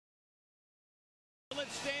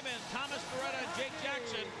Split Steman, Thomas Beretta, and Jake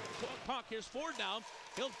Jackson. Puck, here's Ford now.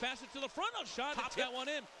 He'll pass it to the front. A shot, pop that one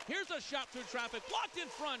in. Here's a shot through traffic, blocked in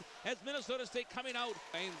front as Minnesota State coming out.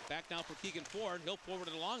 And back now for Keegan Ford. He'll forward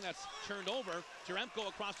it along. That's turned over. Jaremko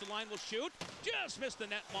across the line will shoot. Just missed the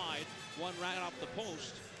net wide. One right off the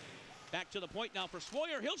post. Back to the point now for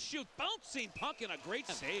Swoyer. He'll shoot. Bouncing puck and a great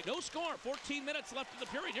save. No score. 14 minutes left in the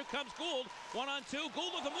period. Here comes Gould. 1-on-2.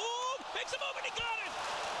 Gould with a move. Makes a move and he got it.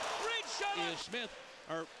 Great shot. Is Smith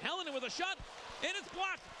or Hallinan with a shot. And it's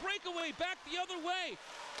blocked. Breakaway back the other way.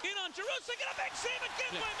 In on Jerusik and a big save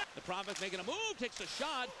again by Matt. The Province making a move. Takes a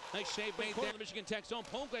shot. Nice save made there. The Michigan Tech zone.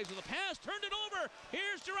 Poglaze with a pass. Turned it over.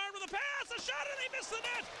 Here's Gerard with a pass. A shot and they missed the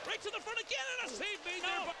net. Right to the front again and a save made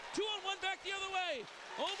there. 2-on-1 back the other way.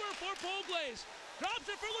 Over for Poglaze. Drops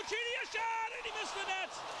it for Lucchini, a shot, and he missed the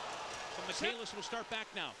net. So Michaelis will start back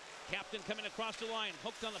now. Captain coming across the line.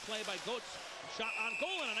 Hooked on the play by Goetz. Shot on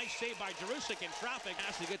goal and a nice save by Jerusik in traffic.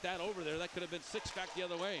 Has to get that over there. That could have been 6 back the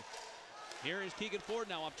other way. Here is Keegan Ford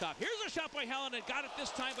now up top. Here's a shot by Hallinan. Got it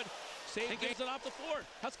this time, but save gets it off the Ford.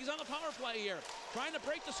 Huskies on the power play here. Trying to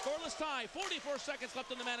break the scoreless tie. 44 seconds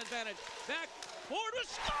left in the man advantage. Back. Ford with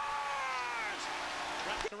scores!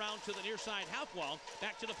 Wrapped around to the near side half wall.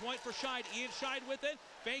 Back to the point for Scheid. Ian Scheid with it.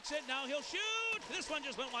 Fakes it. Now he'll shoot. This one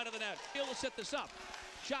just went wide of the net. Able to set this up.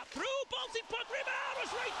 Shot through. Bouncing puck. Rebound was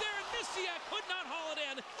right there. And Misiak could not haul it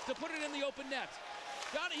in to put it in the open net.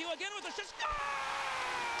 Donahue again with a shot.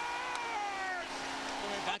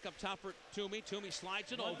 Back up top for Toomey. Toomey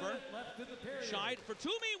slides it over. Scheid for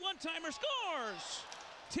Toomey. One-timer scores.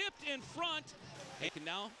 Tipped in front. Taken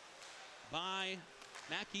now by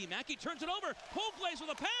Mackey. Mackey turns it over. Poglaze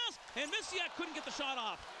with a pass. And Misiak couldn't get the shot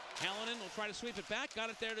off. Hallinan will try to sweep it back.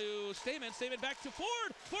 Got it there to Steman. Steman back to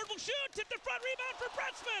Ford. Ford will shoot. Tipped in front. Rebound for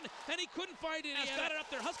Bretzman. And he couldn't find it. He's got it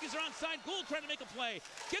up there. Huskies are onside. Gould trying to make a play.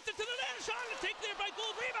 Gets it to the net. Shot and taken there by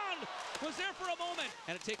Gould. Rebound was there for a moment.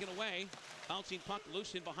 And it taken away. Bouncing puck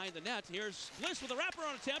loose in behind the net. Here's Bliss with a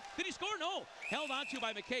wraparound attempt. Did he score? No. Held on to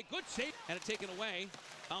by McKay. Good save. And it taken away.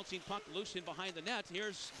 Bouncing puck loose in behind the net.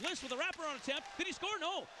 Here's Bliss with a wraparound attempt. Did he score?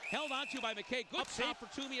 No. Held on to by McKay. Good save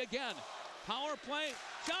for Toomey again. Power play.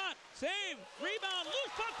 Shot. Save. Rebound.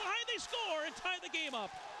 Loose puck behind. They score and tie the game up.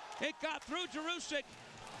 It got through Jerusik.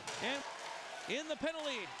 And in the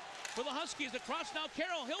penalty for the Huskies. Across now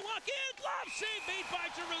Carroll. He'll walk in. Glove save made by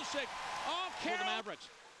Jerusik. Oh, Carroll. For the Mavericks.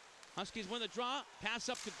 Huskies win the draw. Pass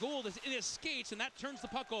up to Gould in his skates, and that turns the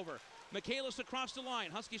puck over. Michaelis across the line.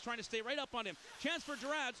 Huskies trying to stay right up on him. Chance for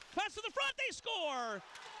Girads. Pass to the front. They score.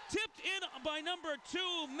 Tipped in by number 2,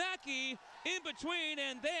 Mackey, in between,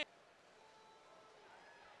 and then.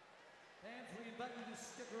 Fans, we invite you to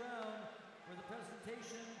stick around for the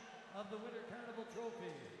presentation of the Winter Carnival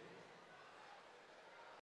Trophy.